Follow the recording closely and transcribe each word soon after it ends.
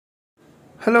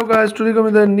Hello guys, today come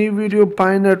with a new video.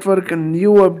 Pi Network, a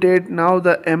new update. Now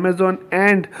the Amazon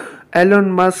and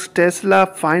Elon Musk Tesla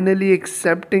finally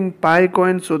accepting Pi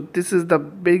coin. So this is the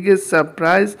biggest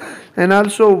surprise, and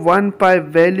also one Pi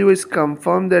value is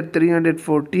confirmed at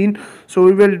 314. So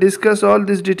we will discuss all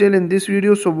this detail in this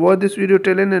video. So watch this video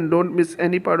till end and don't miss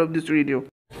any part of this video.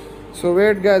 So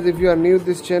wait guys, if you are new to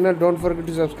this channel, don't forget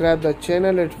to subscribe the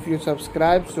channel. If you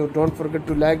subscribe, so don't forget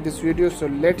to like this video. So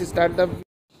let's start the.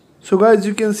 So guys,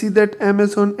 you can see that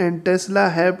Amazon and Tesla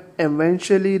have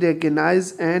eventually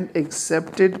recognized and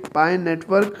accepted Pi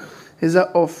Network as an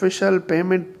official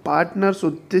payment partner.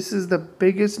 So this is the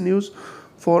biggest news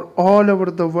for all over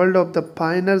the world of the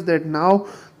pioneers, that now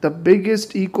the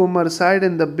biggest e-commerce site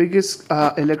and the biggest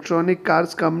electronic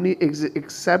cars company is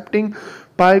accepting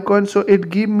Pi coin. So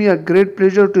it gives me a great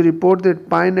pleasure to report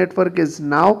that Pi Network is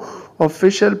now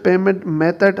official payment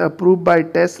method approved by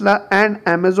Tesla and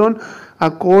Amazon,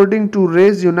 according to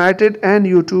Race United and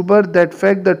YouTuber. That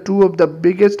fact, the two of the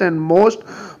biggest and most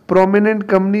prominent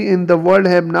company in the world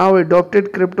have now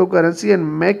adopted cryptocurrency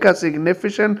and make a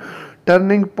significant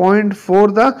turning point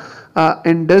for the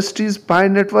industry's. Pi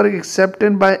Network,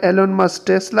 accepted by Elon Musk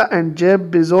Tesla and Jeff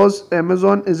Bezos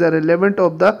Amazon, is a relevant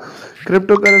of the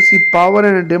cryptocurrency power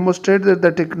and demonstrate that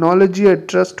the technology is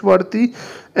trustworthy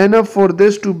enough for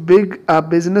this to big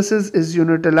businesses is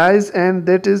utilized, and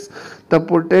that is the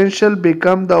potential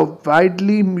become the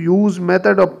widely used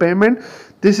method of payment.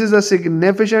 This is a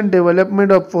significant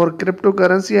development for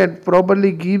cryptocurrency and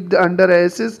probably give the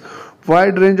underassess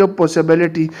wide range of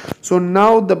possibility. So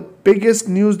now the biggest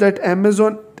news that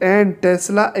Amazon and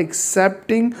Tesla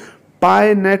accepting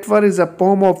Pi Network is a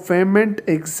form of payment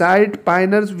excite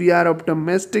pioneers. We are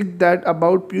optimistic that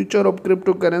about future of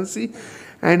cryptocurrency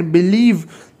and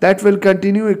believe that will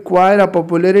continue acquire a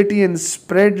popularity and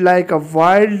spread like a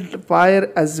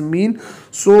wildfire as mean.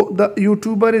 So the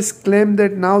YouTuber is claimed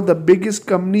that now the biggest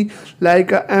company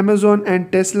like Amazon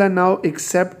and Tesla now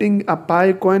accepting a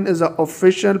Pi coin as an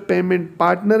official payment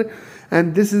partner,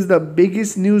 and this is the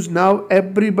biggest news. Now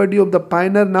everybody of the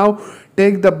pioneer now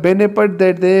take the benefit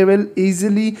that they will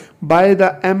easily buy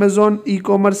the Amazon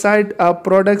e-commerce site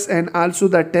products and also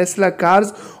the Tesla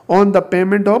cars on the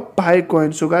payment of Pi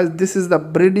coin. So guys, this is the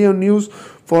brilliant news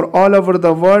for all over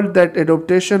the world that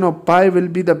adoption of Pi will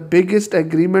be the biggest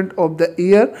agreement of the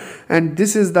year, and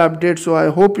this is the update. So I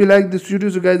hope you like this video.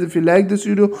 So guys, if you like this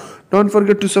video, don't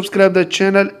forget to subscribe the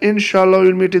channel. Inshallah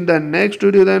we'll meet in the next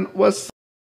video. Then was